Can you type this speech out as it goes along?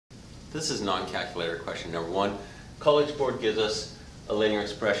This is non-calculator question number 1. College Board gives us a linear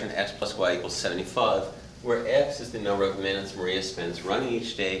expression x plus y equals 75, where x is the number of minutes Maria spends running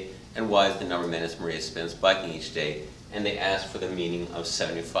each day and y is the number of minutes Maria spends biking each day, and they ask for the meaning of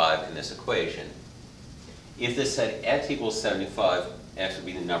 75 in this equation. If this said x equals 75, x would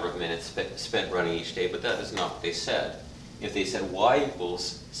be the number of minutes spent running each day, but that is not what they said. If they said y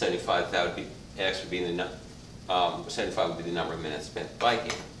equals 75, that would be x would be the 75 would be the number of minutes spent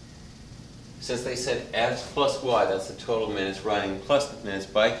biking. Since they said x plus y, that's the total minutes running plus the minutes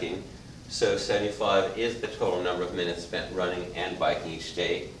biking, so 75 is the total number of minutes spent running and biking each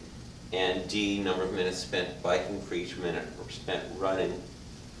day, and d, number of minutes spent biking for each minute spent running,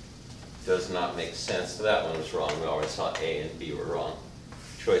 does not make sense, so that one was wrong. We already saw A and B were wrong.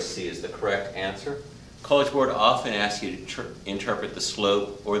 Choice C is the correct answer. College Board often asks you to interpret the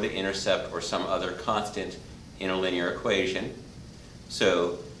slope or the intercept or some other constant in a linear equation.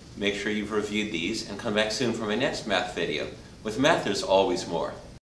 So make sure you've reviewed these and come back soon for my next math video. With math, there's always more.